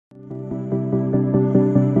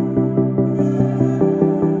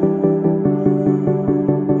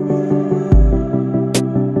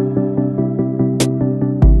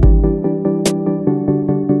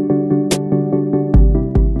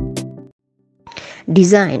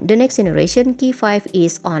design. The next generation Q5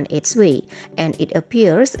 is on its way, and it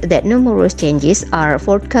appears that numerous changes are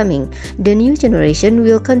forthcoming. The new generation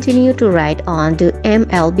will continue to ride on the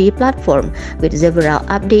MLB platform, with several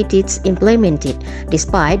updates implemented.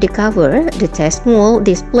 Despite the cover, the test mode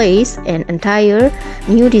displays an entire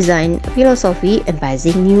new design philosophy,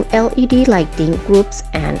 emphasizing new LED lighting groups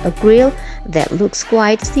and a grille that looks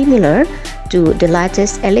quite similar to the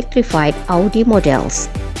latest electrified Audi models.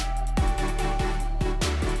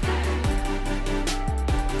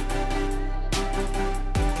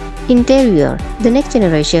 Interior. The next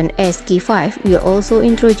generation SQ5 will also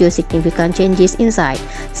introduce significant changes inside,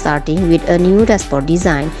 starting with a new dashboard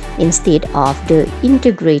design. Instead of the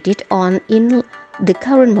integrated on in the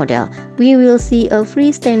current model, we will see a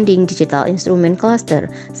freestanding digital instrument cluster,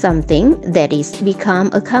 something that is become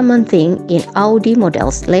a common thing in Audi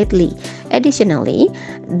models lately. Additionally,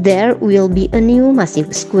 there will be a new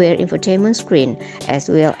massive square infotainment screen, as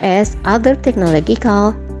well as other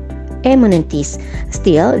technological amenities.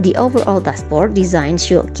 Still, the overall dashboard design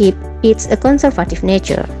should keep its conservative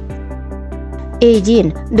nature.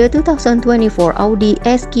 Engine. The 2024 Audi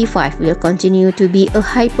SQ5 will continue to be a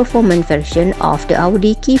high-performance version of the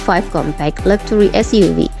Audi Q5 compact luxury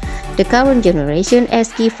SUV. The current generation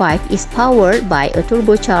SQ5 is powered by a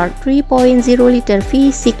turbocharged 3.0-liter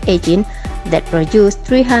V6 engine that produces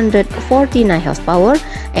 349 horsepower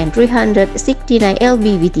and 369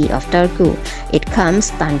 lb-ft of torque. It comes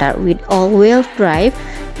standard with all-wheel drive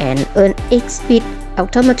and an 8-speed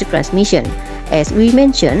automatic transmission. As we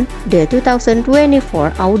mentioned, the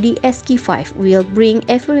 2024 Audi SQ5 will bring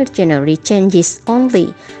evolutionary changes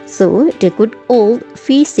only, so the good old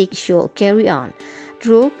V6 should carry on.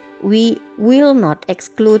 Though we will not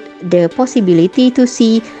exclude the possibility to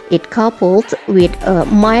see it coupled with a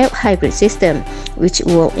mild hybrid system, which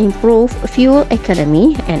will improve fuel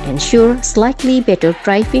economy and ensure slightly better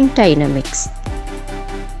driving dynamics.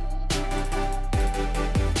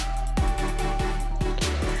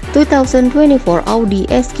 2024 Audi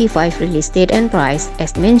SQ5 Release Date and Price.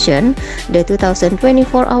 As mentioned, the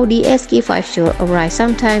 2024 Audi SQ5 should arrive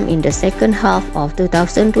sometime in the second half of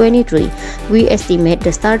 2023. We estimate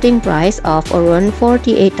the starting price of around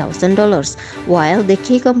 $48,000, while the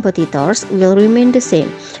key competitors will remain the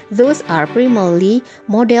same. Those are primarily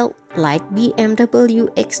models like BMW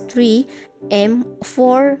X3,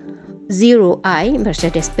 M40i,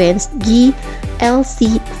 Mercedes-Benz G,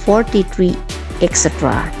 LC43,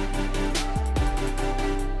 etc.